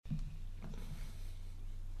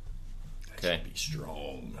Okay. Be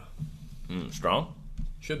strong. Strong?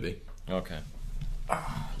 Should be. Okay.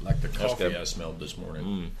 Like the coffee good. I smelled this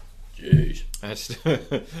morning. Jeez. I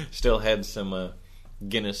still had some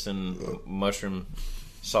Guinness and mushroom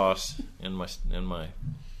sauce in my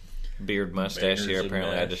beard mustache Bangers here. and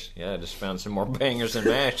Apparently, mash. I just found some more bangers and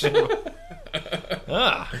mash.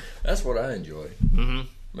 That's what I enjoy. Mm-hmm.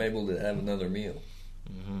 I'm able to have another meal.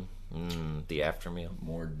 The after meal,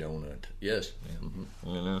 More donut. Yes. Yeah. Mm-hmm.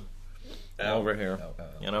 you know. Ow. Over here, Ow.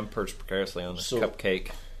 and I'm perched precariously on the So- cupcake.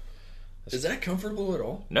 Is that comfortable at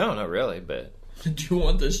all? No, not really, but Do you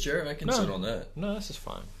want this chair? I can No. sit on that. no, this is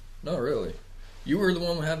fine. Not really. You were the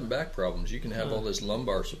one having back problems. You can have all this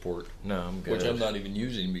lumbar support, No, I'm good. which I'm not even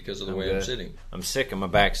using because of the I'm way I'm good. sitting. I'm sick of my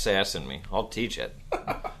back sassing me. I'll teach it.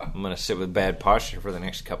 I'm going to sit with bad posture for the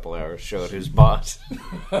next couple hours, show it who's boss.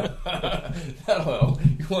 Hello,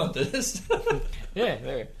 you want this? Yeah,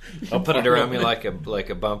 there. I'll put it around me like a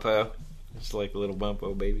bumpo. It's like a little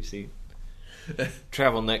bumpo baby seat.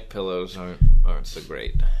 Travel neck pillows aren't so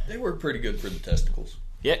great. They work pretty good for the testicles.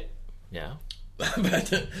 Yeah.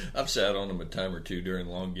 I've sat on them a time or two during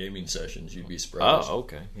long gaming sessions. You'd be surprised. Oh,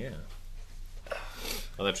 okay, yeah.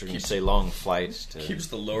 I thought you were going to say long flights to Keeps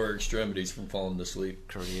the lower extremities from falling to sleep.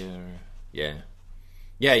 Korea. Yeah.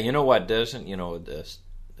 Yeah, you know what doesn't? You know,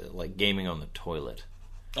 like gaming on the toilet.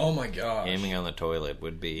 Oh my gosh. Gaming on the toilet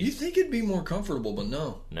would You be... think it'd be more comfortable, but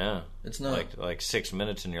no, No. it's not. Like 6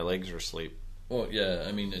 minutes and your legs are asleep. Well, yeah,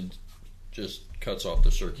 I mean, it just cuts off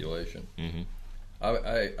the circulation. Mhm.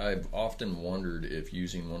 I've often wondered if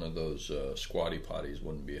using one of those squatty potties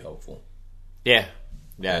wouldn't be helpful. Yeah.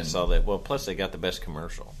 Yeah, I saw that. Well, plus they got the best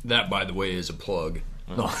commercial. That, by the way, is a plug.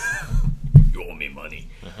 No, you owe me money.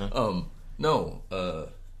 No,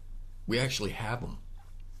 we actually have them.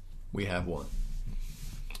 We have one.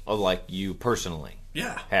 Oh, like you personally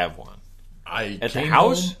Yeah, have one. I At the came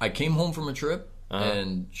house? home- I came home from a trip,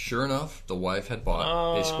 and sure enough, the wife had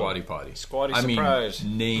bought a squatty potty. Squatty I surprise.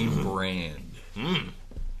 mean, name brand.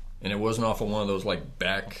 And it wasn't off of one of those like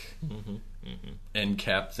back end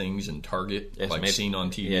cap things in Target, It's like made- seen on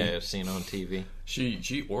TV. Yeah, seen on TV.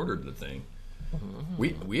 She ordered the thing.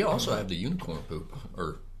 We also have the unicorn poop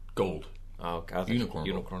or gold. Oh, God.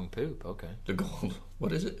 Unicorn poop. Okay. The gold.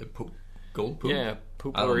 What is it? Gold poop. Yeah,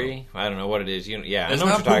 poopery. I don't know what it is. I It's know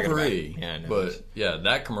not what you're talking poopery, about. Yeah, I know. but yeah,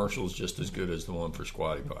 that commercial is just as good as the one for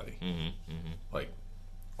Squatty Potty. Like,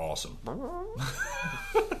 awesome.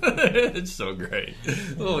 It's so great.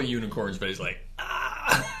 Little unicorn's face, like,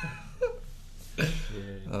 ah.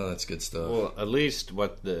 Oh, that's good stuff. Well, at least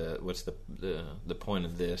what's the point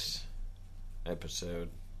of this episode?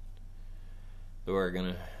 We're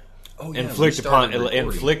gonna oh, yeah, inflict we started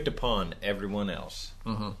recording. upon everyone else.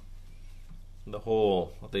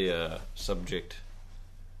 The subject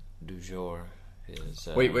du jour is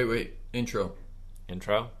Wait. Intro.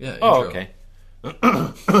 intro. Yeah, Oh, intro. okay.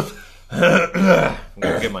 I'm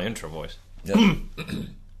gonna get my intro voice. Yep.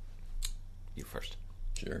 You first.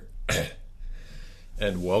 Sure.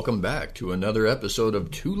 And welcome back to another episode of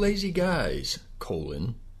Two Lazy Guys,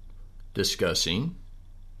 discussing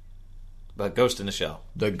But Ghost in the Shell.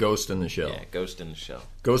 The Ghost in the Shell. Yeah, Ghost in the Shell.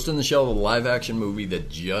 Ghost in the Shell, the live-action movie that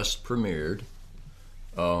just premiered,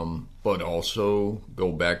 but also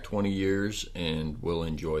go back 20 years and we'll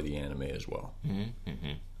enjoy the anime as well.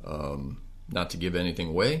 Not to give anything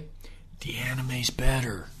away, the anime's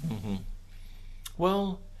better.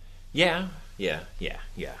 Well, yeah. Yeah.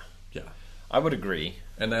 I would agree.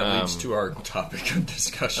 And that leads to our topic of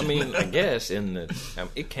discussion. I mean, I guess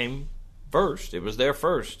it came first. It was there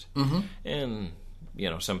first, and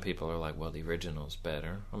some people are like, "Well, the original's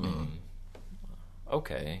better." I mean,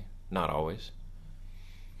 okay, not always.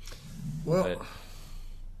 well, But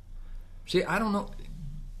see, I don't know.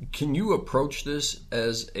 Can you approach this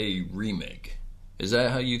as a remake? Is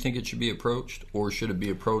that how you think it should be approached? Or should it be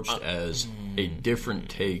approached as a different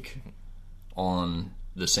take on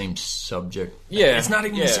the same subject? Yeah, It's not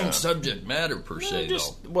even the yeah. same subject matter per se,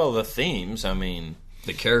 though. the themes. I mean,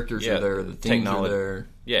 The characters are there, the themes are there.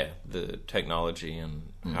 Yeah, the technology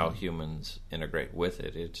and how humans integrate with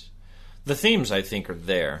it. It's the themes I think are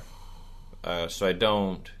there. So I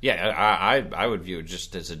don't. Yeah, I would view it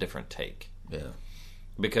just as a different take. Yeah.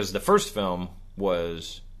 Because the first film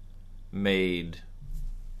was made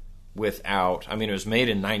without. I mean, it was made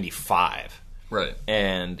in '95, Right.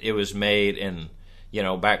 and it was made in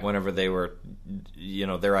back whenever they were,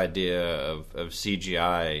 their idea of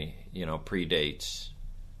CGI, predates,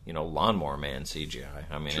 Lawnmower Man CGI.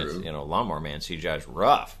 I mean, True. it's, Lawnmower Man CGI is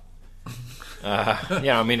rough.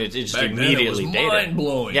 I mean, it's just Back then, immediately it was dated.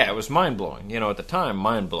 mind-blowing. Yeah, it was mind blowing. At the time,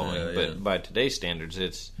 mind blowing. Yeah, but yeah. by today's standards,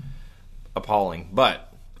 it's appalling.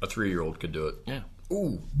 But A 3-year-old could do it. Yeah.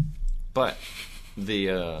 Ooh. But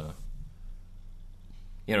the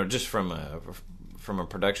just from a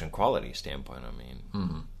production quality standpoint, I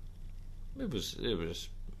mean, it was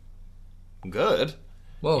good.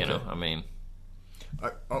 Well, okay. You know, I mean,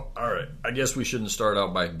 all right. I guess we shouldn't start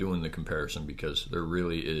out by doing the comparison because there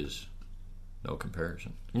really is no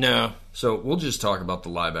comparison. no. So we'll just talk about the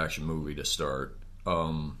live-action movie to start.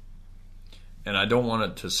 And I don't want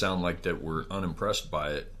it to sound like that we're unimpressed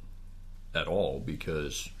by it at all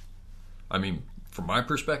because, I mean, from my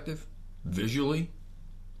perspective, visually,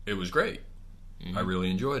 it was great. I really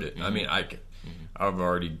enjoyed it. I mean, I've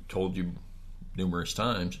already told you numerous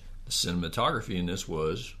times, the cinematography in this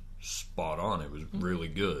was spot on. It was really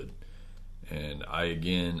good. And I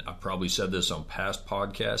probably said this on past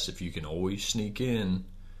podcasts, if you can always sneak in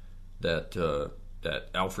that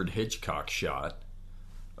Alfred Hitchcock shot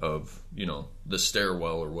of, the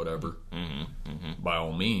stairwell or whatever, by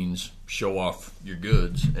all means, show off your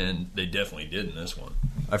goods. And they definitely did in this one.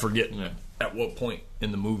 I forget at what point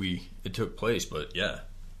in the movie it took place, but yeah,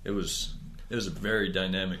 it was a very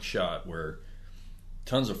dynamic shot where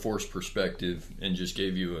tons of forced perspective and just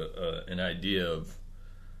gave you an idea of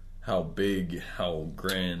how big, how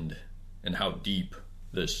grand, and how deep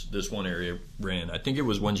this one area ran. I think it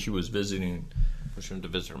was when she was visiting. Pushing to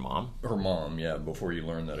visit her mom. Her mom, yeah. Before you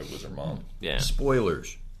learned that it was her mom. Yeah.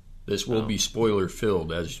 Spoilers. This will be spoiler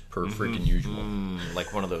filled as per freaking usual.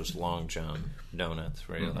 Like one of those Long John donuts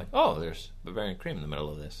where you're like, oh, there's Bavarian cream in the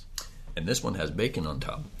middle of this. And this one has bacon on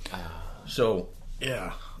top. So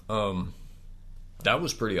yeah, that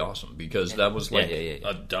was pretty awesome because that was like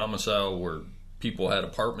a domicile where people had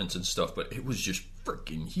apartments and stuff, but it was just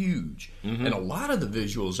freaking huge. And a lot of the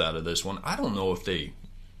visuals out of this one, I don't know if they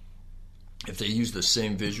use the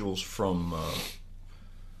same visuals from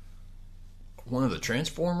one of the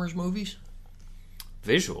Transformers movies.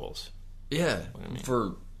 Visuals? Yeah,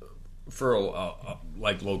 for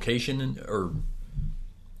like location or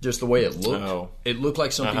just the way it looked. Oh. It looked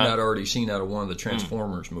like something I'd already seen out of one of the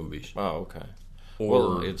Transformers movies. Oh, okay.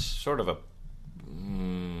 Or it's sort of a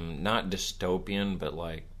not dystopian, but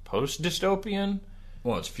like post-dystopian.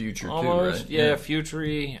 Well, it's future almost, too, right? Yeah,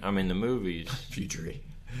 future-y. I mean, the movies. Future-y.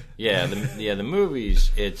 Yeah, the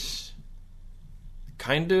movies. It's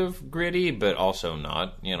kind of gritty, but also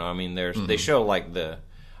not. I mean, they show like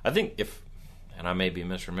I think and I may be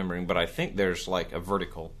misremembering, but I think there's like a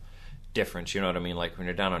vertical difference. You know what I mean? Like when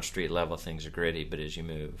you're down on street level, things are gritty, but as you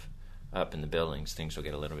move up in the buildings, things will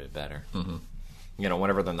get a little bit better.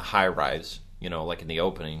 Whenever they're in the high rise, like in the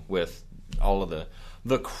opening with all of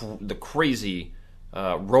the crazy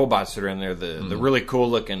robots that are in there, the really cool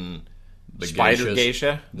looking. The spider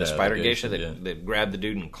geisha, that grabbed the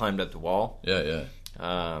dude and climbed up the wall. Yeah.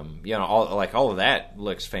 All of that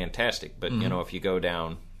looks fantastic. But if you go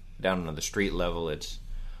down to the street level, it's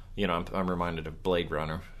I'm reminded of Blade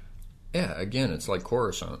Runner. Yeah, again, it's like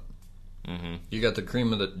Coruscant. You got the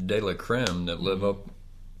cream of the de la creme that live up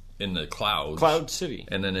in the clouds, Cloud City,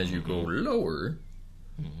 and then as you go lower,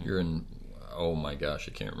 you're in. Oh my gosh,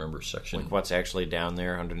 I can't remember section. Like what's actually down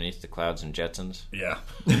there underneath the clouds and Jetsons? Yeah,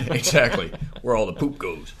 exactly. Where all the poop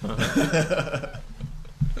goes.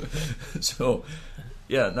 So,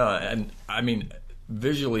 yeah, no, and I mean,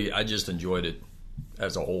 visually, I just enjoyed it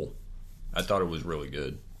as a whole. I thought it was really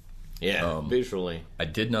good. Yeah, visually. I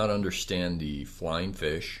did not understand the flying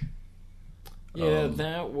fish. Yeah,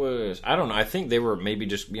 that was... I don't know. I think they were maybe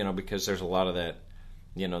just, because there's a lot of that...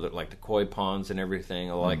 like the koi ponds and everything,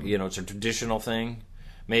 like it's a traditional thing,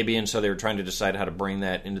 maybe, and so they were trying to decide how to bring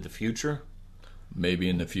that into the future. Maybe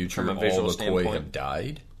in the future, from a visual all the standpoint. koi have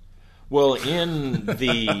died. Well, in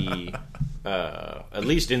the at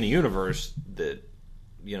least in the universe, that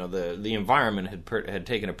the environment had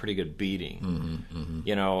taken a pretty good beating,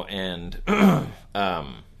 and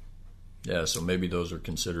yeah, so maybe those are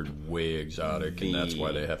considered way exotic, and that's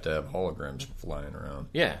why they have to have holograms flying around.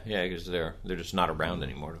 Yeah, because they're just not around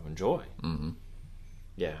anymore to enjoy.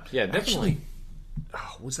 Yeah, definitely. Actually,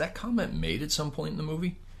 was that comment made at some point in the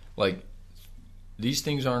movie? Like, these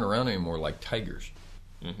things aren't around anymore, like tigers.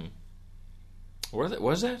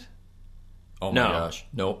 Was that? Oh my gosh!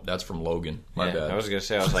 Nope, that's from Logan. My bad. I was gonna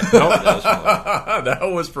say, I was like, nope, that was from Logan. That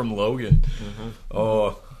was from Logan.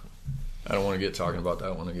 Oh. I don't want to get talking about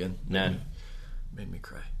that one again. Nah. Made me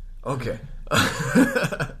cry. Okay.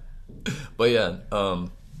 But yeah,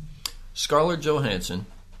 Scarlett Johansson,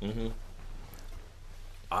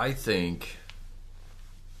 I think,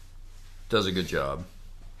 does a good job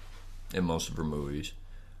in most of her movies.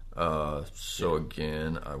 So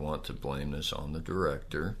again, I want to blame this on the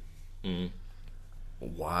director.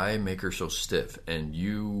 Why make her so stiff? And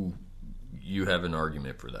you you have an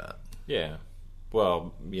argument for that. Yeah.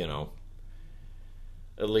 Well,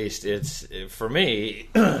 at least it's, for me,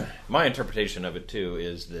 my interpretation of it too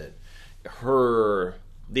is that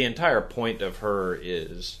the entire point of her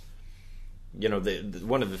is,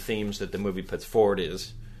 one of the themes that the movie puts forward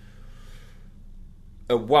is,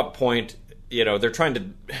 at what point, they're trying to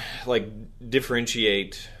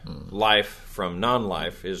differentiate life from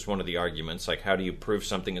non-life is one of the arguments. Like, how do you prove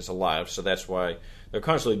something is alive? So that's why they're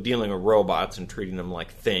constantly dealing with robots and treating them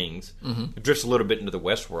like things. Mm-hmm. It drifts a little bit into the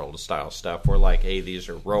Westworld style stuff where, like, hey, these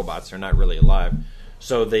are robots, they're not really alive.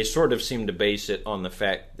 So they sort of seem to base it on the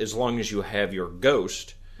fact, as long as you have your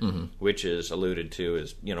ghost, mm-hmm. which is alluded to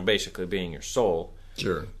as, basically being your soul,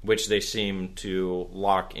 sure, which they seem to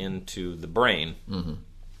lock into the brain, mm-hmm.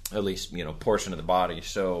 at least, portion of the body.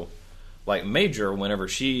 So, like, Major, whenever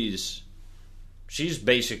she's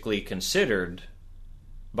basically considered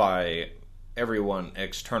by everyone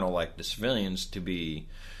external, like the civilians, to be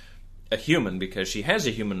a human because she has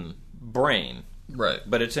a human brain. Right.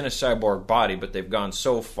 But it's in a cyborg body, but they've gone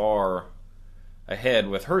so far ahead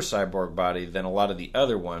with her cyborg body than a lot of the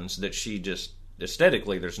other ones that she just,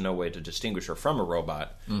 aesthetically, there's no way to distinguish her from a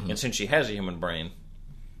robot. Mm-hmm. And since she has a human brain,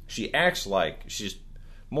 she's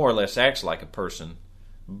more or less acts like a person.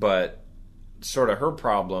 But sort of her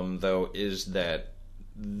problem, though, is that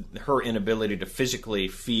her inability to physically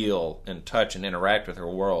feel and touch and interact with her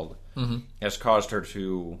world mm-hmm. has caused her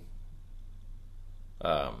to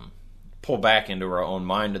pull back into her own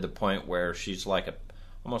mind to the point where she's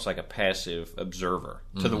almost like a passive observer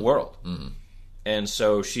mm-hmm. to the world. Mm-hmm. And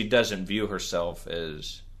so she doesn't view herself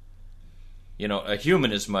as, a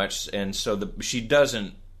human as much, and so she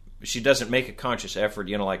doesn't make a conscious effort,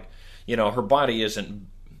 her body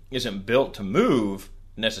isn't built to move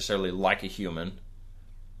necessarily like a human.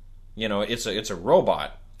 It's a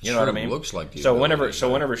robot. You know what I mean? Looks like so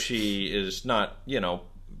whenever she is not,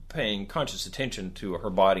 paying conscious attention to her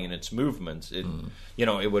body and its movements, it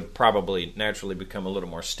would probably naturally become a little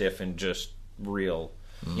more stiff and just real,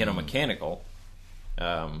 mechanical.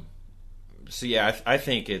 So yeah, I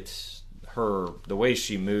think it's the way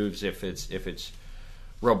she moves. If it's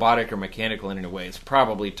robotic or mechanical in any way, it's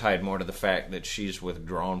probably tied more to the fact that she's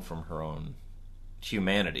withdrawn from her own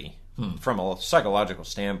humanity from a psychological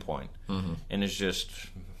standpoint, mm-hmm. and is just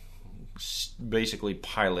basically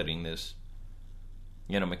piloting this,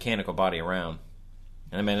 mechanical body around.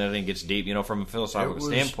 And I mean, I think it's deep, from a philosophical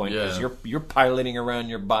standpoint, because you're piloting around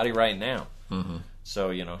your body right now. Mm-hmm. So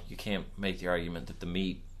you can't make the argument that the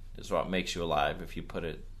meat is what makes you alive if you put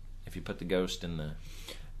the ghost in the.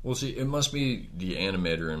 Well, see, it must be the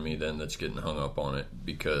animator in me then that's getting hung up on it,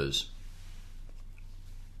 because,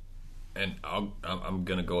 and I'm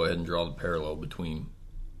going to go ahead and draw the parallel between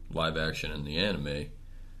live action and the anime.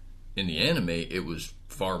 In the anime, it was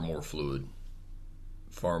far more fluid,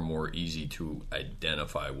 far more easy to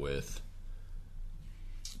identify with,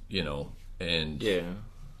 and yeah.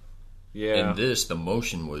 In this, the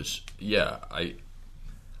motion was,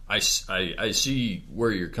 I see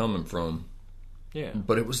where you're coming from. Yeah.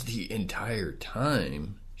 But it was the entire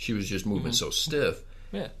time she was just moving mm-hmm. so stiff.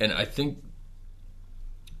 Yeah. And I think,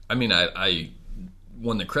 I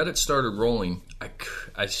when the credits started rolling,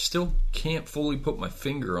 I still can't fully put my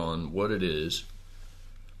finger on what it is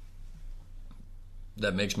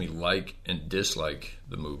that makes me like and dislike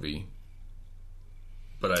the movie.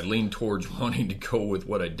 But I lean towards wanting to go with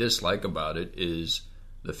what I dislike about it is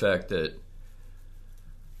the fact that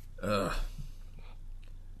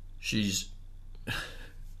she's...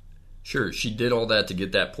 Sure, she did all that to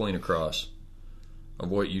get that point across of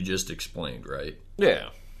what you just explained, right? Yeah.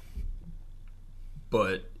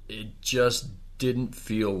 But it just didn't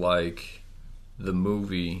feel like the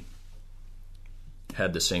movie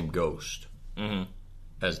had the same ghost mm-hmm.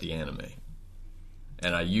 as the anime.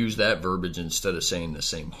 And I use that verbiage instead of saying the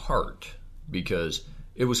same heart, because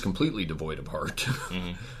it was completely devoid of heart.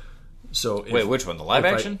 Mm-hmm. So wait, which one? The live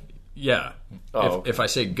action? Yeah. If I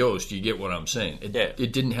say ghost, you get what I'm saying.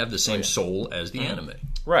 It didn't have the same soul as the mm-hmm. anime.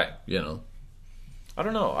 Right. I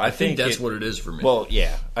don't know. I think that's what it is for me. Well,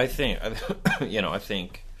 yeah. I think, I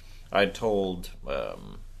think I told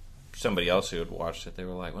somebody else who had watched it, they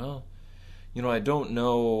were like, well, I don't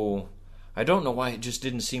know why it just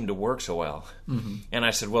didn't seem to work so well. Mm-hmm. And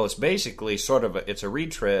I said, well, it's basically it's a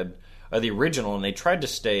retread of the original, and they tried to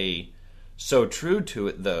stay so true to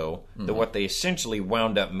it, though, mm-hmm. that what they essentially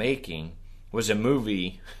wound up making was a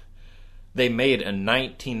movie. They made a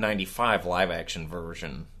 1995 live-action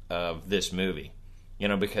version of this movie.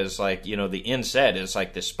 Because, the inset is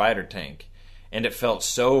like this spider tank. And it felt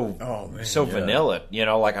so vanilla.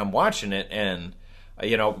 I'm watching it, and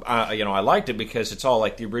I liked it because it's all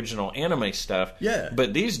like the original anime stuff. Yeah.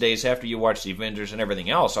 But these days, after you watch the Avengers and everything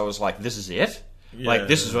else, I was like, this is it? Yeah. Like,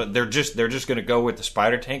 this is what they're just going to go with the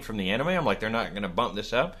spider tank from the anime? I'm like, they're not going to bump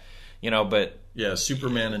this up? But... Yeah,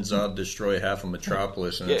 Superman and Zod destroy half of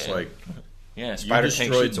Metropolis, and it's like... Yeah, spider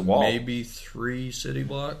tank shoots a wall. Maybe 3 city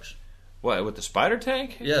blocks? What, with the spider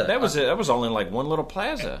tank? Yeah. That was only like one little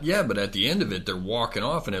plaza. Yeah, but at the end of it, they're walking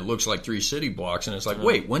off, and it looks like 3 city blocks, and it's like,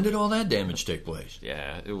 wait, when did all that damage take place?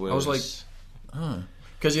 Yeah, it was... I was like,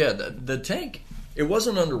 Because, the tank, it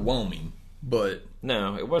wasn't underwhelming, but...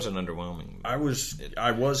 No, it wasn't underwhelming. I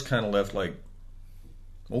was kind of left like,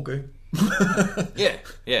 okay. Yeah.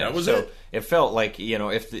 That was so it. It felt like,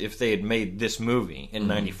 if they had made this movie in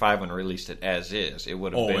 '95 and released it as is, it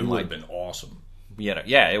would have been like... it would have been awesome.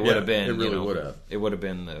 Yeah, it would have been... It really would have. It would have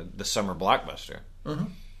been the summer blockbuster. Uh-huh.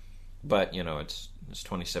 But, it's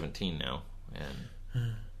 2017 now,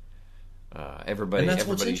 and everybody... And that's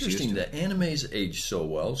what's everybody's interesting. used to The anime's aged so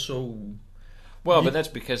well, so... Well, but that's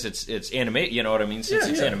because it's anime. You know what I mean? Since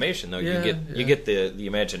it's animation, though, Yeah, you get the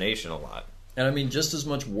imagination a lot. And I mean, just as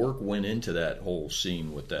much work went into that whole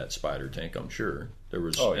scene with that spider tank, I'm sure. There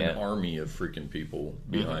was an army of freaking people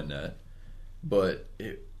behind that. But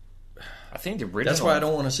I think the original... that's why I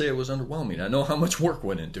don't want to say it was underwhelming. I know how much work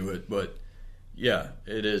went into it, but yeah,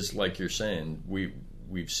 it is like you're saying.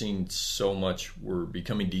 We've seen so much. We're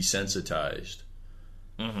becoming desensitized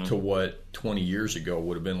to what 20 years ago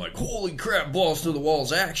would have been like, holy crap, balls to the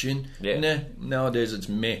walls action. Yeah. Nah, nowadays it's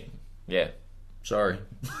meh. Yeah. Sorry.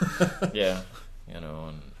 Yeah.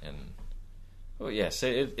 Well, yes,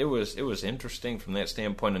 it was interesting from that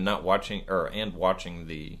standpoint, and watching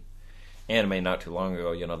the anime not too long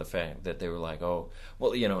ago. The fact that they were like, oh,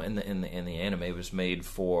 well, and the anime was made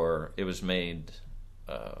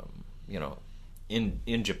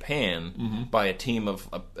in Japan by a team of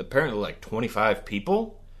apparently like 25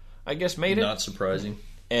 people, I guess, made it. Not surprising.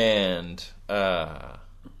 And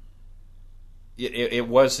it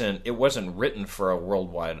wasn't written for a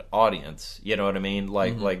worldwide audience. You know what I mean?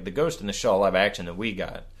 Like the Ghost in the Shell live action that we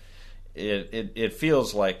got. It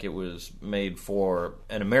feels like it was made for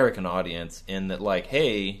an American audience, in that, like,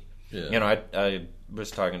 hey, I was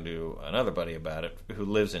talking to another buddy about it who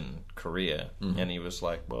lives in Korea, and he was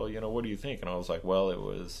like, well, what do you think? And I was like, well, it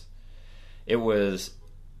was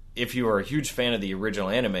if you are a huge fan of the original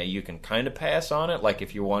anime, you can kind of pass on it, like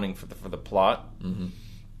if you're wanting for the plot.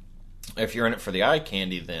 If you're in it for the eye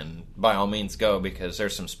candy, then by all means go, because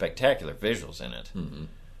there's some spectacular visuals in it.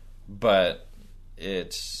 But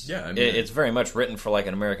it's it's very much written for like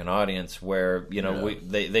an American audience, where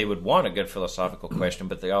they would want a good philosophical question,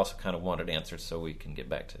 but they also kind of wanted answers so we can get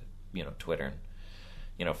back to Twitter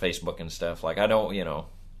and Facebook and stuff. Like, I don't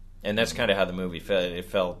and that's kind of how the movie felt. It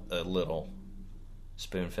felt a little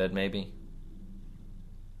spoon-fed, maybe.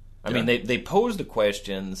 I mean, they pose the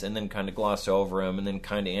questions and then kind of gloss over them and then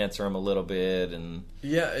kind of answer them a little bit, and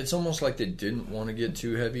it's almost like they didn't want to get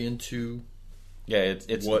too heavy into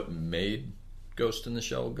it's what made Ghost in the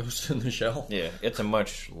Shell. Yeah, it's a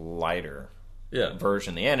much lighter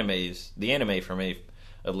version. The anime for me,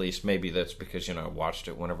 at least, maybe that's because I watched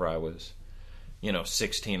it whenever I was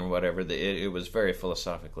 16 or whatever. It was very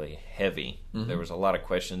philosophically heavy. There was a lot of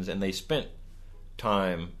questions, and they spent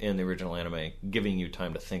time in the original anime giving you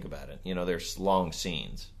time to think about it. There's long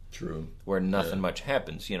scenes where nothing much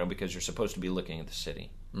happens, because you're supposed to be looking at the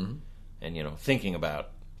city and thinking about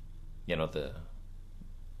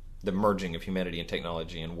the merging of humanity and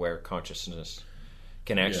technology, and where consciousness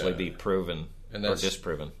can actually be proven or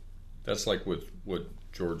disproven. That's like with what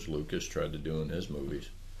George Lucas tried to do in his movies.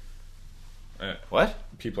 What?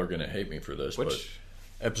 People are going to hate me for this, Which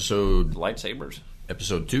but lightsabers?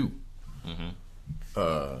 Episode 2.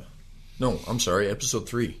 No, I'm sorry, episode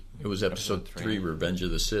 3. It was episode 3, Revenge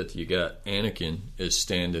of the Sith. You got Anakin is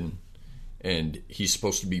standing, and he's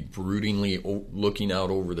supposed to be broodingly looking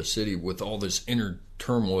out over the city with all this inner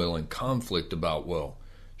turmoil and conflict about, well,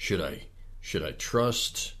 should I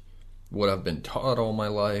trust what I've been taught all my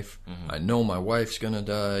life? I know my wife's going to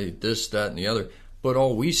die, this, that, and the other. But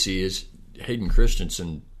all we see is Hayden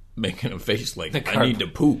Christensen making a face like, I need to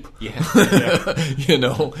poop. Yeah.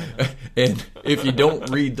 And if you don't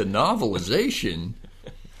read the novelization,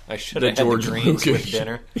 I should have had the greens with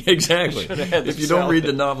dinner. Exactly. If you don't read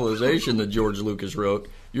the novelization that George Lucas wrote,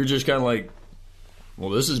 you're just kind of like, well,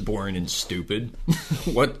 this is boring and stupid.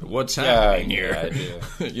 What's happening here? I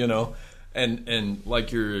do. And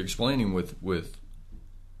like you're explaining with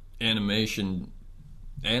anime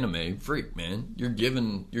freak, man, you're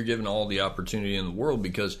given all the opportunity in the world,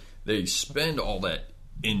 because they spend all that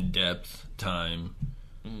in-depth time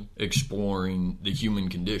exploring the human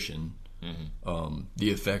condition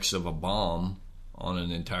the effects of a bomb on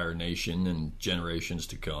an entire nation and generations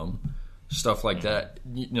to come, stuff like that.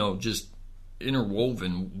 Just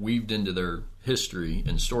interwoven, weaved into their history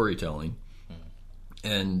and storytelling.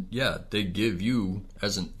 And yeah, they give you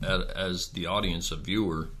as the audience, a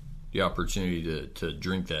viewer, the opportunity to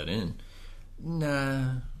drink that in.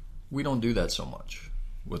 Nah, we don't do that so much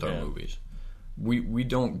with our movies. We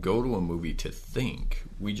don't go to a movie to think.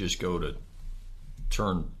 We just go to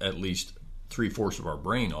turn at least 3/4 of our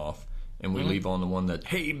brain off, and we leave on the one that,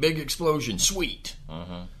 hey, big explosion, sweet.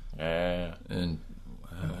 Yeah. And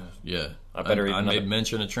yeah, I made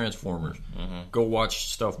mention of Transformers. Go watch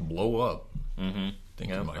stuff blow up.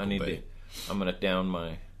 Think of Michael Bay. I'm gonna down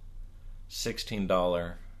my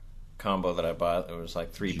 $16 combo that I bought. It was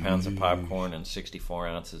like 3 pounds of popcorn and 64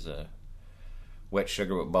 ounces of wet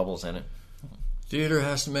sugar with bubbles in it. Theater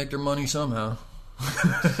has to make their money somehow.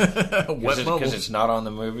 Because it's not on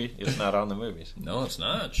the movie. It's not on the movies. No, it's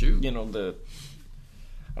not. Shoot. I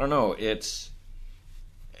don't know.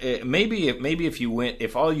 Maybe if you went,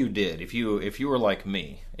 if all you did, if you were like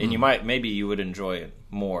me, and maybe you would enjoy it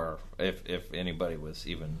more if anybody was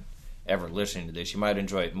even ever listening to this. You might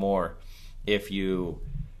enjoy it more if you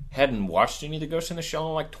hadn't watched any of the Ghost in the Shell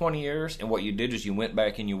in like 20 years, and what you did is you went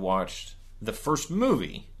back and you watched the first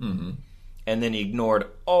movie, and then you ignored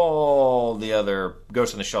all the other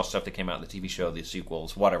Ghost in the Shell stuff that came out in the TV show, the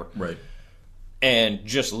sequels, whatever, right, and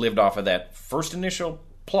just lived off of that first initial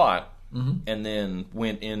plot. And then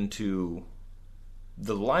went into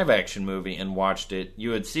the live action movie and watched it, you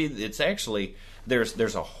would see it's actually there's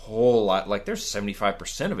a whole lot, like there's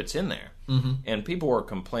 75% of it's in there. And people were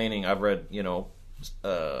complaining. I've read,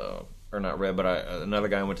 or not read, but another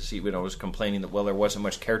guy I went to see, was complaining that there wasn't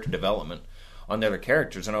much character development on the other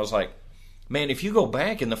characters, and I was like, man, if you go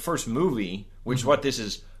back in the first movie, which is what this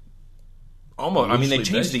is. Almost, they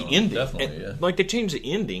changed the ending. Definitely, yeah. Like, they changed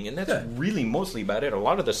the ending, and that's really mostly about it. A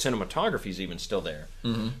lot of the cinematography is even still there.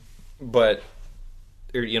 But,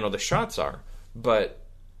 the shots are. But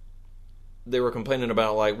they were complaining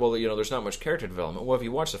about, like, there's not much character development. Well, if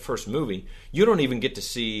you watch the first movie, you don't even get to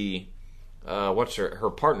see, what's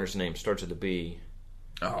her partner's name? Starts with a B.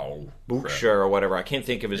 Oh. Boucher or whatever. I can't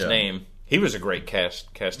think of his name. He was a great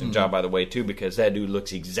casting job, by the way, too, because that dude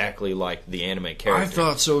looks exactly like the anime character. I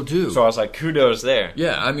thought so too. So I was like, kudos there.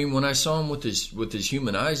 Yeah, when I saw him with his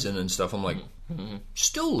human eyes in and stuff, I'm like,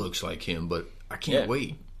 still looks like him, but I can't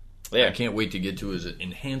wait. Yeah, I can't wait to get to his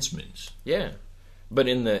enhancements. Yeah, but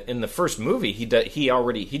in the first movie, he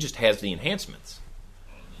just has the enhancements.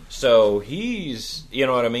 So he's, you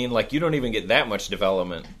know what I mean? Like, you don't even get that much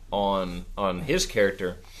development on his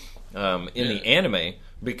character in the anime.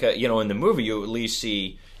 Because, in the movie, you at least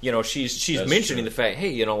see, she's That's mentioning true. the fact,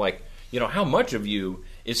 hey, how much of you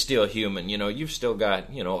is still human? You've still got,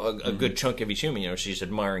 a good chunk of each human. She's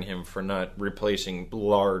admiring him for not replacing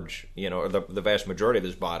large, or the vast majority of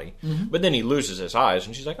his body. But then he loses his eyes,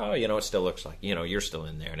 and she's like, oh, it still looks like, you're still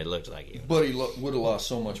in there, and it looks like you. But he would have lost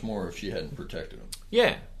so much more if she hadn't protected him.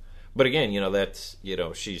 Yeah. But again, that's,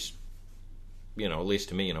 she's, at least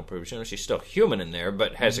to me, proves, she's still human in there,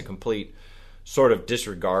 but has a complete sort of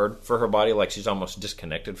disregard for her body, like she's almost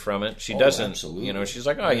disconnected from it. She doesn't, absolutely. She's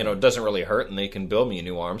like, it doesn't really hurt, and they can build me a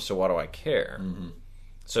new arm, so why do I care?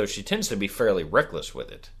 So she tends to be fairly reckless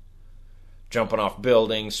with it. Jumping off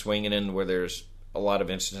buildings, swinging in where there's a lot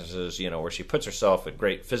of instances, where she puts herself at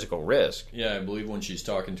great physical risk. Yeah, I believe when she's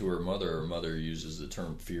talking to her mother uses the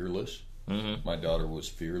term fearless. My daughter was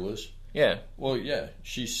fearless. Yeah. Well, yeah,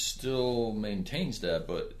 she still maintains that,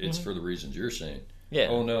 but it's for the reasons you're saying. Yeah.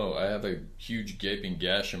 Oh no, I have a huge gaping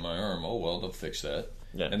gash in my arm. Oh well, they'll fix that.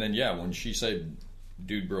 Yeah. And then when she saved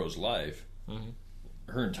Dude Bro's life,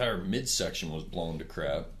 her entire midsection was blown to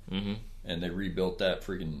crap, and they rebuilt that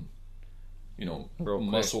freaking,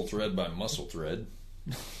 muscle thread by muscle thread.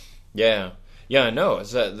 Yeah, I know.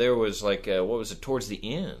 It's that there was like what was it towards the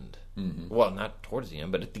end? Well, not towards the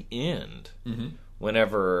end, but at the end,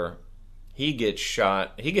 whenever he gets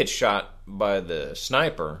shot by the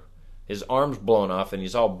sniper. His arm's blown off, and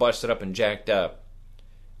he's all busted up and jacked up.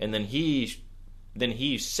 And then he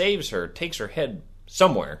saves her, takes her head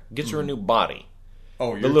somewhere, gets her a new body.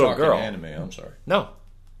 Oh, you're the little talking girl. Anime. I'm sorry. No.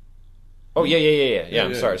 Oh yeah.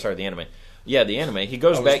 I'm sorry. The anime. Yeah, the anime. He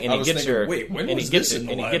goes back and he gets her. Wait, when and was he gets this in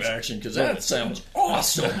the and he live gets, action? Because that sounds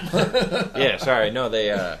awesome. Yeah, sorry. No,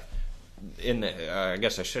 they. I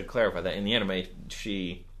guess I should clarify that in the anime,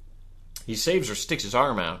 he saves her, sticks his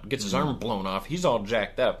arm out, gets his arm blown off. He's all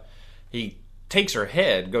jacked up. He takes her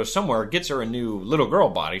head, goes somewhere, gets her a new little girl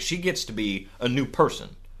body. She gets to be a new person,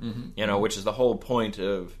 which is the whole point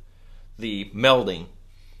of the melding.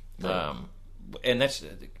 Right. And that's,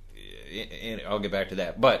 and I'll get back to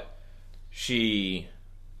that. But she,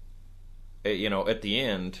 at the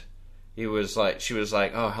end, she was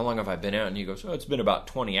like, "Oh, how long have I been out?" And he goes, "Oh, it's been about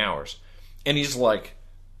 20 hours." And he's like,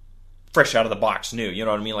 fresh out of the box new, you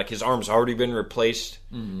know what I mean? Like his arm's already been replaced.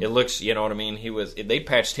 It looks, you know what I mean? They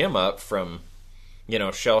patched him up from,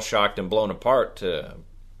 shell-shocked and blown apart to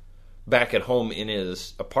back at home in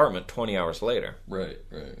his apartment 20 hours later. Right.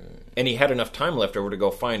 And he had enough time left over to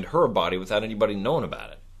go find her body without anybody knowing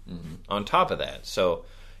about it. On top of that. So,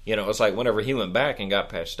 it was like whenever he went back and got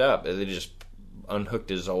patched up, they just unhooked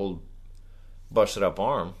his old busted up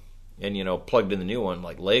arm and, plugged in the new one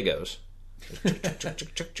like Legos.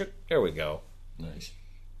 There we go. Nice.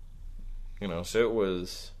 So it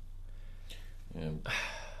was... Yeah.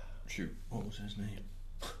 Shoot, what was his name?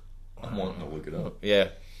 I'm wanting to look it up. Yeah.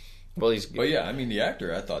 Well, But yeah, I mean, the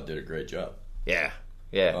actor I thought did a great job. Yeah.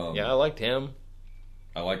 I liked him.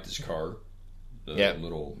 I liked his car. The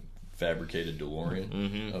little fabricated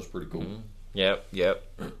DeLorean. That was pretty cool. Yep. Yeah,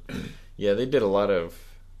 they did a lot of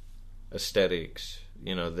aesthetics,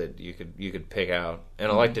 that you could pick out.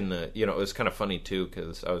 And I liked in the, it was kind of funny too,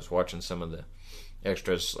 because I was watching some of the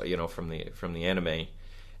extras, from the anime,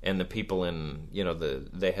 and the people in,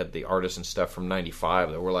 they had the artists and stuff from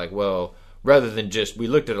 '95 that were like, well, rather than just, we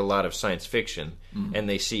looked at a lot of science fiction, and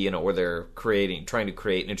they see, where they're trying to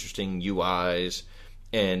create interesting UIs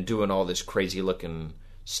and doing all this crazy looking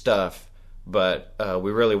stuff, but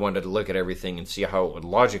we really wanted to look at everything and see how it would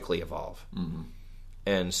logically evolve.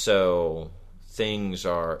 And so things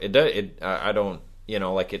are, I don't,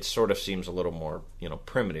 like it sort of seems a little more,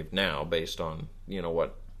 primitive now based on,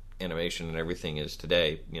 what animation and everything is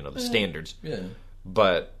today, the standards. Yeah.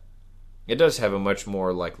 But it does have a much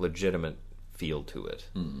more like legitimate feel to it,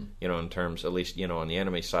 in terms, at least, on the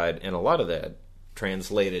anime side. And a lot of that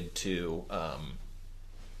translated to,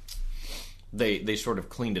 they sort of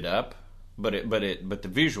cleaned it up, but the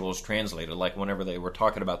visuals translated, like whenever they were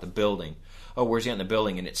talking about the building, oh, where's he at in the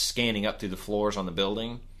building, and it's scanning up through the floors on the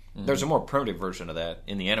building. There's a more primitive version of that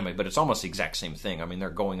in the anime, but it's almost the exact same thing. I mean, they're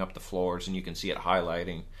going up the floors, and you can see it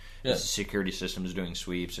highlighting. Yeah. The security systems doing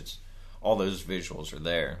sweeps. It's all those visuals are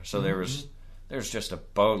there. So there's just a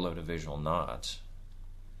boatload of visual nods.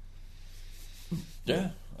 Yeah,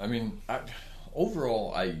 I mean,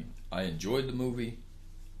 overall, I enjoyed the movie.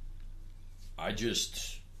 I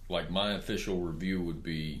just, like, my official review would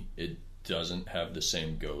be, it doesn't have the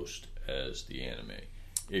same ghost as the anime.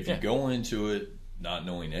 If you go into it not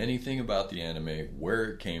knowing anything about the anime, where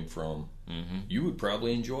it came from, you would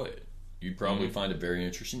probably enjoy it. You'd probably find it very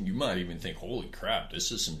interesting. You might even think, holy crap,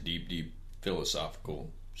 this is some deep, deep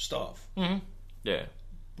philosophical stuff. Yeah.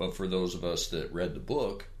 But for those of us that read the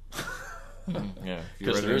book, yeah,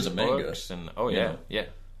 because there is a manga. And,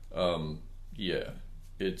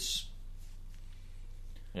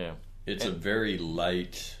 it's a very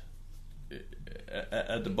light.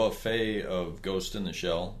 At the buffet of Ghost in the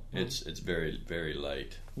Shell, it's very, very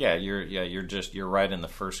light. Yeah, you're right in the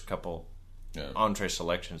first couple entree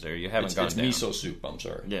selections there. You haven't gone down. It's miso soup. I'm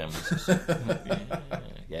sorry. Yeah, miso soup.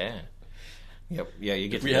 Yeah. Yep. Yeah, you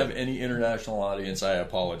get. If we have any international audience, I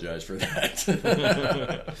apologize for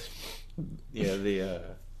that. Yeah,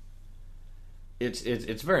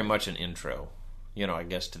 it's very much an intro, I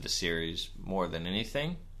guess, to the series more than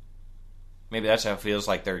anything. Maybe that's how it feels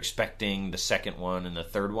like they're expecting the second one and the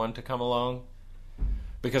third one to come along.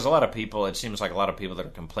 Because it seems like a lot of people that are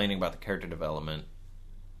complaining about the character development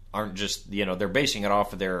aren't just, they're basing it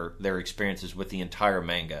off of their experiences with the entire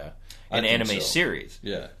manga and anime series.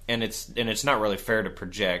 Yeah. And it's not really fair to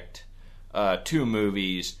project 2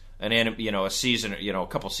 movies, a season, a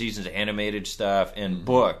couple seasons of animated stuff and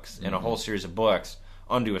books and a whole series of books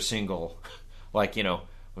onto a single,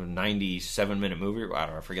 97-minute movie. I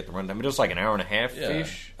don't know, I forget the runtime. It was like an hour and a half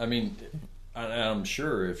ish. I mean, I'm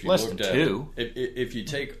sure if you less looked than at 2. If you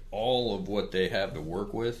take all of what they have to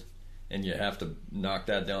work with and you have to knock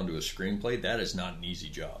that down to a screenplay, that is not an easy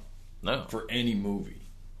job. No, for any movie.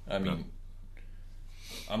 I mean,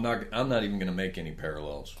 I'm not even going to make any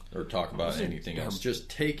parallels or talk about anything else. Just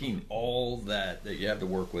taking all that you have to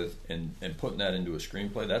work with and putting that into a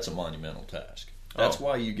screenplay, that's a monumental task. That's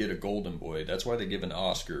why you get a Golden Boy. That's why they give an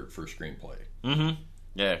Oscar for screenplay.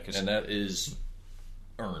 Yeah, and that is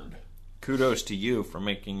earned. Kudos to you for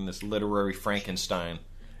making this literary Frankenstein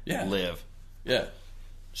live. Yeah,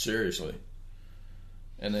 seriously.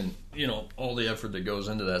 And then, all the effort that goes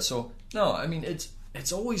into that. So, no, I mean,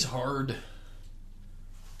 it's always hard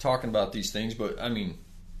talking about these things, but, I mean,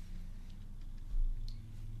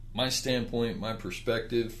 my standpoint, my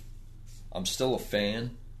perspective, I'm still a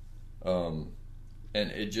fan. And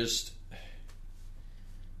it just,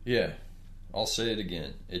 I'll say it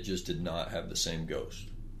again. It just did not have the same ghost.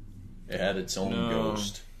 It had its own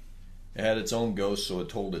ghost. It had its own ghost, so it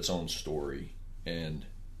told its own story. And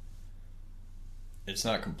it's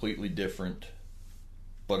not completely different,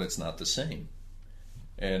 but it's not the same.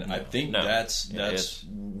 And I think that's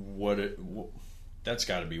what that's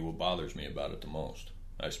got to be what bothers me about it the most,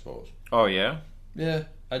 I suppose. Oh, yeah? Yeah,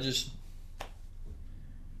 I just...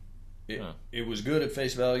 It was good at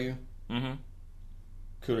face value. Mm-hmm.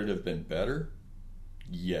 Could it have been better?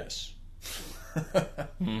 Yes.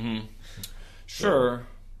 Mm-hmm. Sure.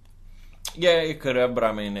 Yeah, it could have, but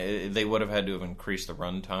I mean, they would have had to have increased the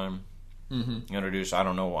runtime. Mm-hmm. Introduce. I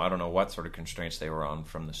don't know what sort of constraints they were on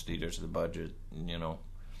from the studios of the budget.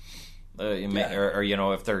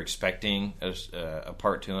 Or if they're expecting a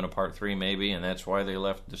part 2 and a part 3, maybe, and that's why they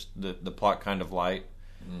left the plot kind of light.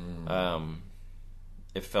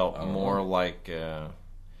 It felt more like a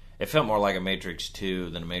Matrix 2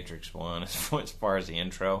 than a Matrix 1 as far as the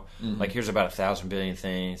intro. Mm-hmm. Like, here's about 1,000 billion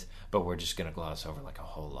things, but we're just going to gloss over like a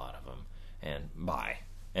whole lot of them, and bye.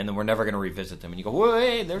 And then we're never going to revisit them. And you go, well,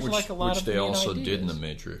 hey, there's like a lot of which they also ideas. did in the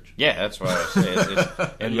Matrix. Yeah, that's what I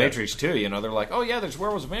say. In Matrix 2, they're like, oh yeah, there's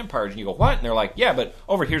werewolves and vampires, and you go, what? And they're like, yeah, but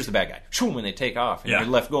over here's the bad guy. Shoom, and they take off, and you're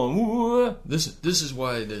left going, ooh. This is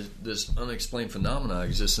why this unexplained phenomena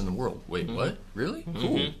exists in the world. Wait, what? Really? Mm-hmm.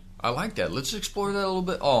 Cool. I like that. Let's explore that a little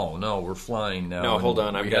bit. Oh no, we're flying now. No, hold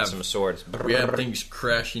on, I've got some swords. We have things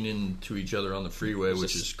crashing into each other on the freeway,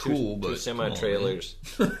 which is cool. But two semi-trailers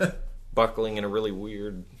buckling in a really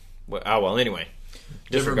weird. Anyway,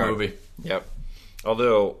 different movie. Yep.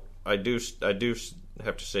 Although I do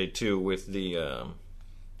have to say too, with the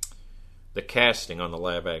casting on the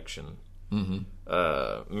live action,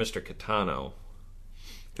 Mr. Kitano,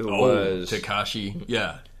 who was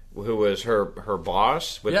Takashi, who was her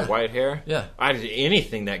boss with the white hair. Yeah,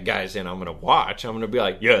 anything that guy's in, I'm going to watch. I'm going to be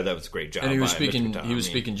like, yeah, that was a great job. And he was speaking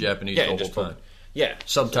Japanese the whole time. Yeah,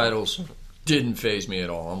 subtitles didn't faze me at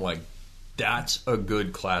all. I'm like, that's a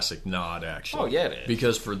good classic nod, actually. Oh, yeah, it is.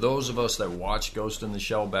 Because for those of us that watched Ghost in the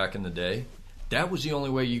Shell back in the day, that was the only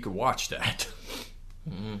way you could watch that.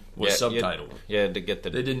 Was subtitled. To get the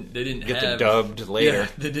they didn't get have the dubbed later. Yeah,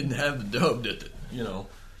 they didn't have the dubbed at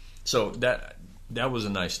So that was a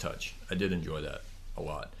nice touch. I did enjoy that a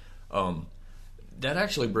lot. That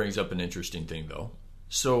actually brings up an interesting thing, though.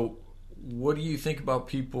 So, what do you think about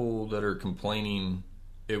people that are complaining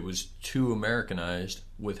it was too Americanized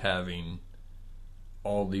with having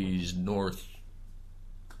all these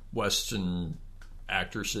Northwestern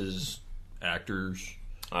actors?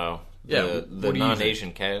 Oh, the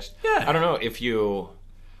non-Asian cast. Yeah, I don't know if you.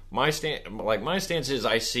 My stance is,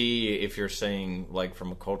 I see if you're saying like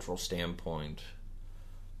from a cultural standpoint,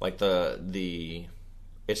 like the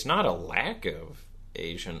it's not a lack of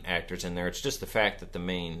Asian actors in there. It's just the fact that the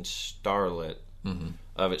main starlet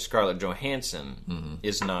of it, Scarlett Johansson,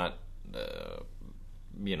 is not.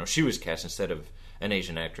 She was cast instead of an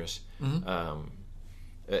Asian actress.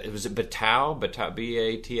 It was Batau,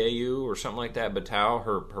 Batau, or something like that. Batau,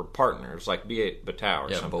 her partner, it's like Batau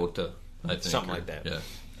or something. Bota, I think, something like that.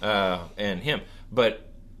 Yeah, and him. But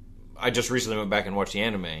I just recently went back and watched the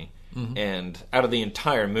anime, and out of the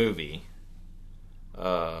entire movie,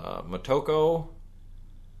 Motoko,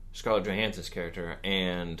 Scarlett Johansson's character,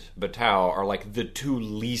 and Batau are like the two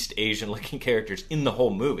least Asian-looking characters in the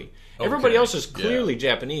whole movie. Okay. Everybody else is clearly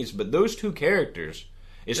Japanese, but those two characters,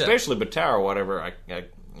 especially Batau or whatever,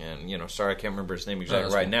 sorry I can't remember his name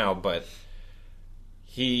exactly now, but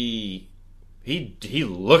he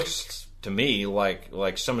looks to me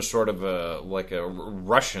like some sort of a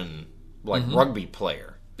Russian rugby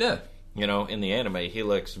player. Yeah. In the anime, he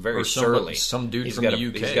looks very surly. Some dude from the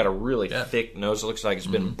UK. He's got a really thick nose. It looks like it's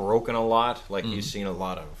been broken a lot. Like he's seen a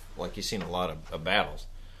lot of battles.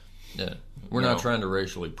 Yeah, we're not trying to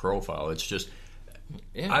racially profile. It's just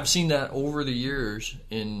I've seen that over the years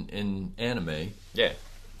in anime. Yeah,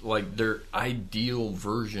 like their ideal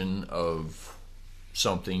version of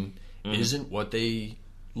something isn't what they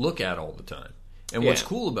look at all the time. And what's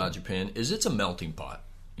cool about Japan is it's a melting pot.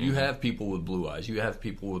 You have people with blue eyes, you have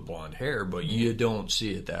people with blonde hair, but you don't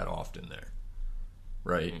see it that often there,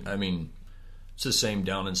 right? I mean, it's the same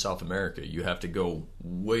down in South America. You have to go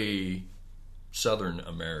way Southern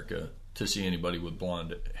America to see anybody with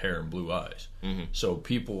blonde hair and blue eyes. So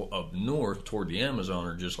people up north toward the Amazon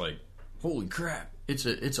are just like, holy crap, it's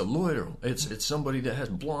a loiro. It's somebody that has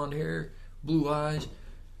blonde hair, blue eyes.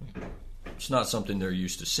 It's not something they're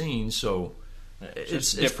used to seeing, so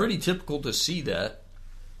it's pretty typical to see that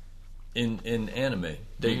in anime.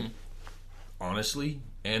 They honestly,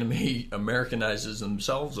 anime Americanizes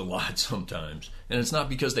themselves a lot sometimes. And it's not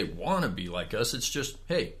because they want to be like us. It's just,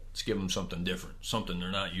 hey, let's give them something different, something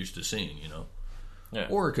they're not used to seeing, you know? Yeah.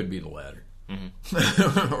 Or it could be the latter.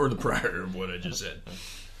 Or the prior of what I just said.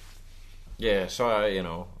 Yeah, so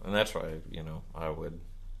and that's why,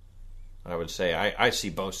 I would say I see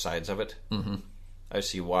both sides of it. Mm-hmm. I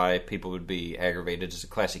see why people would be aggravated as a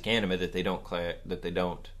classic anime that they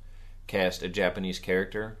don't cast a Japanese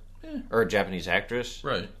character or a Japanese actress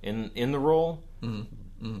in the role.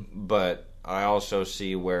 Mm-hmm. Mm-hmm. But I also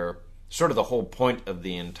see where sort of the whole point of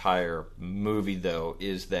the entire movie, though,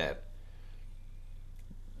 is that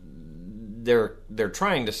they're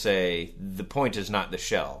trying to say the point is not the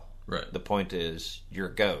shell. Right. The point is you're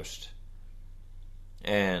a ghost.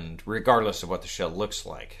 And regardless of what the shell looks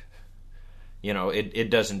like, it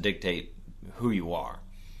doesn't dictate who you are.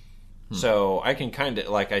 So I can kind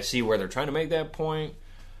of, I see where they're trying to make that point.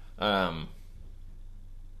 And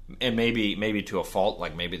maybe to a fault,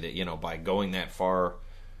 maybe that, by going that far,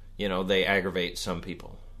 they aggravate some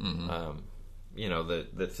people.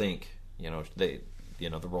 Mm-hmm. That think,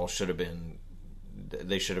 the role should have been,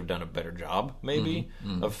 they should have done a better job, maybe,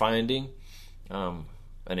 of finding an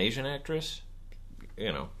Asian actress.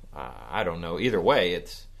 I don't know. Either way,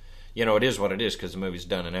 it's, it is what it is because the movie's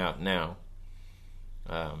done and out now.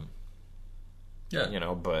 But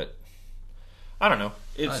I don't know.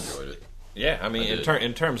 I enjoyed it. Yeah, I mean,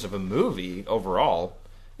 in terms of a movie overall,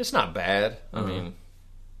 it's not bad. I mean,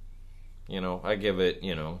 I give it,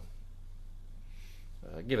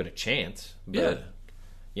 give it a chance. But,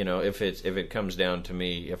 if it comes down to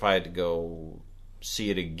me, if I had to go see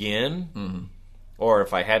it again, or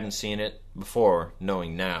if I hadn't seen it before,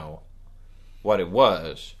 knowing now what it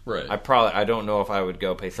was, right? I don't know if I would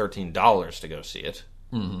go pay $13 to go see it.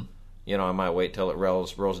 Mm-hmm. I might wait till it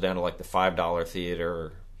rolls down to the $5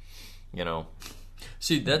 theater.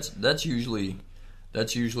 See, that's usually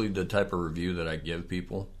the type of review that I give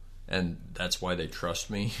people, and that's why they trust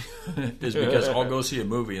me. Is because I'll go see a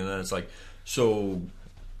movie and then it's like, so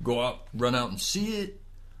go out, run out and see it.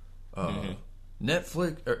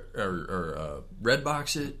 Netflix or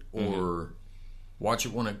Redbox it, or watch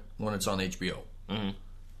it when it's on HBO. Mm-hmm.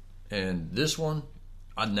 And this one,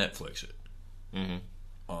 I Netflix it. Mm-hmm.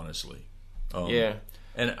 Honestly, yeah.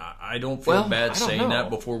 And I don't feel bad saying that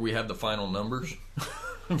before we have the final numbers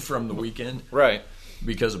from the weekend, right?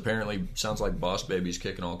 Because apparently, sounds like Boss Baby's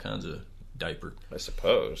kicking all kinds of diaper. I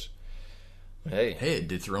suppose. Hey, it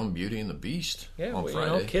dethroned Beauty and the Beast. Yeah, on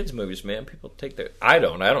Friday. Kids movies, man. People take their. I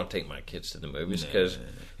don't take my kids to the movies because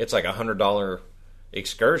it's like $100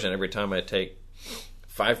 excursion every time I take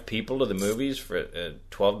 5 people to the movies for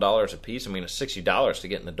 $12 a piece. I mean, it's $60 to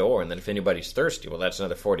get in the door, and then if anybody's thirsty, well, that's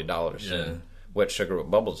another $40. Yeah. And wet sugar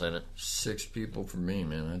with bubbles in it. 6 people for me,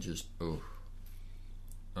 man. I just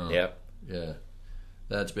yeah.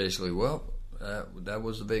 That's basically that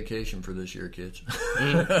was the vacation for this year, kids.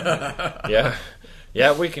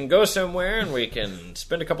 Yeah, we can go somewhere and we can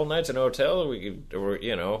spend a couple nights in a hotel. We could,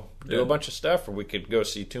 do a bunch of stuff, or we could go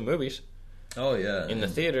see 2 movies. Oh yeah, in the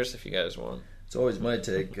theaters if you guys want. It's always my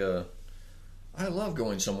take. I love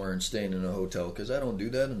going somewhere and staying in a hotel because I don't do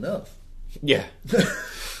that enough. Yeah,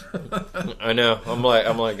 I know. I'm like,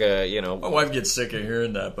 My wife gets sick of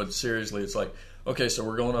hearing that, but seriously, it's like, okay, so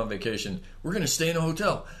we're going on vacation. We're going to stay in a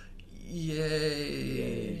hotel.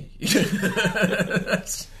 Yay!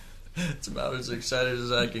 That's about as excited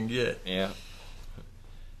as I can get. Yeah.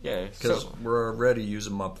 Because we're already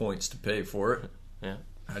using my points to pay for it. Yeah.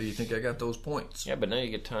 How do you think I got those points? Yeah, but now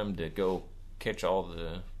you get time to go catch all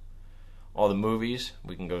the movies.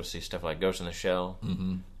 We can go see stuff like Ghost in the Shell.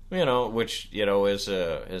 Mm-hmm. Which is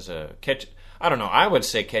a catch. I don't know. I would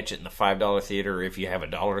say catch it in the $5 theater. If you have a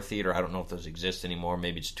 $1 theater, I don't know if those exist anymore.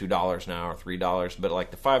 Maybe it's $2 now or $3. But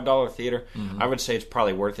like the $5 theater, I would say it's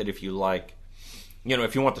probably worth it if you like.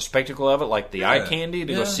 If you want the spectacle of it, like the eye candy,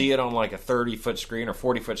 to go see it on like a 30-foot screen or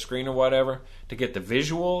 40-foot screen or whatever, to get the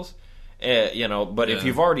visuals. But if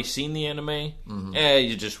you've already seen the anime,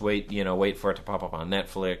 you just wait for it to pop up on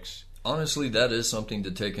Netflix. Honestly, that is something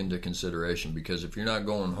to take into consideration, because if you're not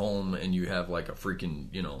going home and you have like a freaking,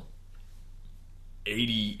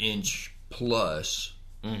 80-inch plus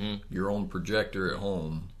your own projector at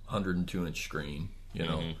home, 102-inch screen, catch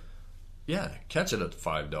it at the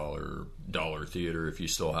 $5 theater if you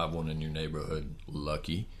still have one in your neighborhood.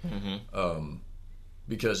 Lucky.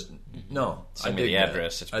 Because Send me the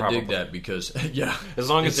address. I dig that because as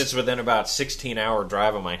long as it's within about 16-hour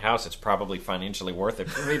drive of my house, it's probably financially worth it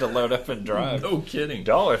for me to load up and drive. No kidding.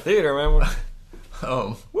 $1 theater, man.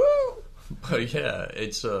 Woo! But yeah,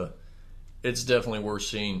 it's definitely worth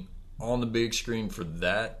seeing on the big screen for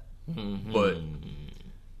that. But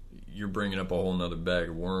you're bringing up a whole nother bag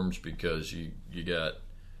of worms because you got.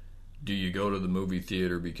 Do you go to the movie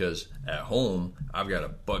theater because at home I've got a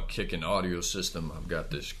butt-kicking audio system, I've got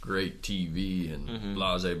this great TV and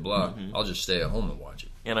blah blah blah. I'll just stay at home and watch it.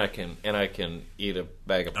 And I can eat a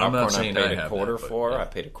bag of I'm popcorn. not saying I paid I a have quarter that, but, for. yeah. I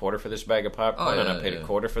paid a quarter for this bag of popcorn, and I paid a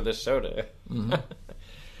quarter for this soda.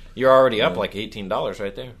 You're already up like $18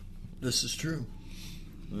 right there. This is true.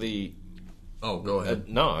 Oh, go ahead.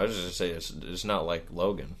 No, I was just gonna say it's not like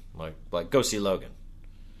Logan. Like go see Logan.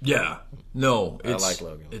 Yeah. No, I like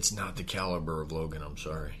Logan. It's not the caliber of Logan, I'm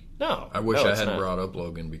sorry. No. I wish I hadn't not. brought up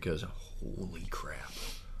Logan because holy crap.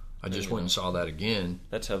 I just went and saw that again.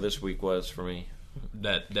 That's how this week was for me.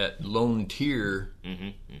 That lone tear,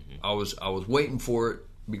 I was waiting for it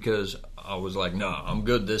because I was like, nah, I'm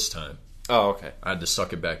good this time. Oh, okay. I had to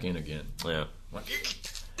suck it back in again. Yeah. Like,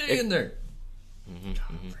 stay in there.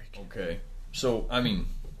 Okay. So, I mean,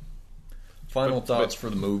 final thoughts for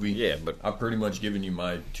the movie. Yeah, but I've pretty much given you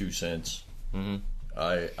my 2 cents.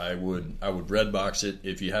 I would Redbox it.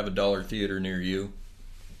 If you have a dollar theater near you,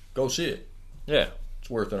 go see it. yeah. It's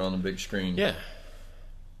worth it on the big screen. Yeah.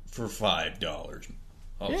 For $5,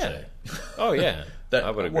 I'll Yeah. say. Oh, yeah. I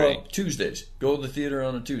would agree. Well, Tuesdays. Go to the theater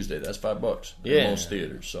on a Tuesday. That's $5 Yeah. in most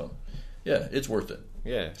theaters. So, yeah, it's worth it.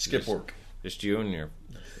 Yeah. Skip work. Just you and your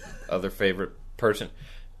other favorite person.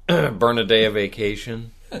 Burn a day of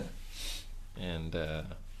vacation. And,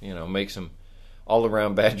 make some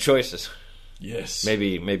all-around bad choices. Yes.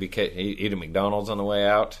 Maybe eat a McDonald's on the way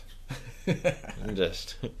out. And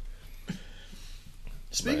just...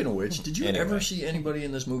 Speaking of which, did you ever see anybody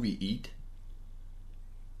in this movie eat?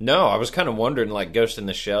 No, I was kind of wondering, like Ghost in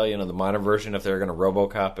the Shell, the minor version, if they were going to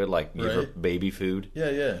RoboCop it, like give her baby food.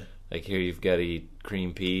 Yeah. Like here, you've got to eat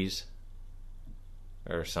cream peas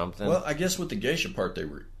or something. Well, I guess with the geisha part, they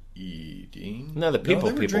were eating. No, the people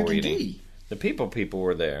they were were eating. Tea. The people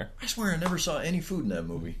were there. I swear, I never saw any food in that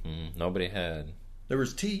movie. Nobody had There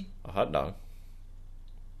was tea. a hot dog.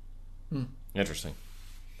 Interesting.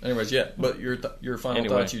 Anyways, yeah. But your final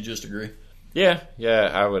thoughts, you just agree? Yeah.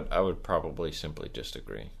 I would probably simply just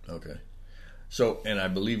agree. Okay. So, and I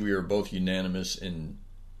believe we are both unanimous in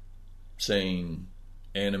saying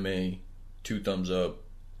anime, 2 thumbs up,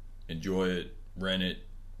 enjoy it, rent it,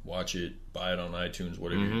 watch it, buy it on iTunes,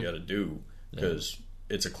 whatever you got to do, because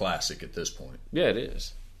it's a classic at this point. Yeah, it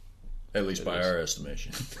is. At least by our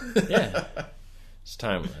estimation. Yeah. It's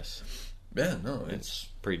timeless. Yeah, no, It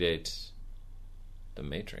predates The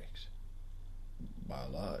Matrix. by a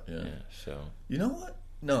lot, yeah. So You know what?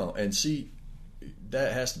 No, and see,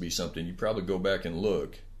 that has to be something. You probably go back and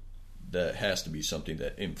look. That has to be something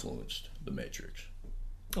that influenced The Matrix.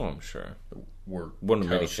 oh, I'm sure. Work, One of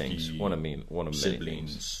many things. One of many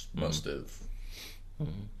siblings things.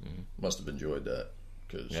 must have enjoyed that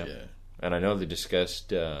because Yeah. And I know they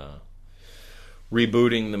discussed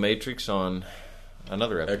rebooting The Matrix on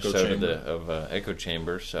another episode of Echo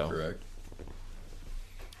Chamber. So correct.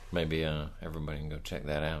 maybe everybody can go check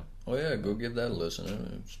that out. Oh yeah, go give that a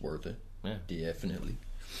listen. It's worth it. Yeah. Definitely.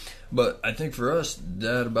 But I think for us,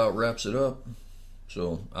 that about wraps it up.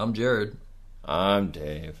 So I'm Jared. I'm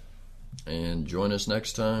Dave. And join us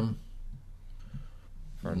next time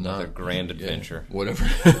For another grand adventure. Whatever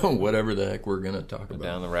the heck we're going to talk about.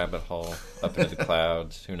 Down the rabbit hole, up into the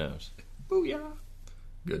clouds. Who knows? Booyah.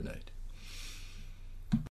 Good night.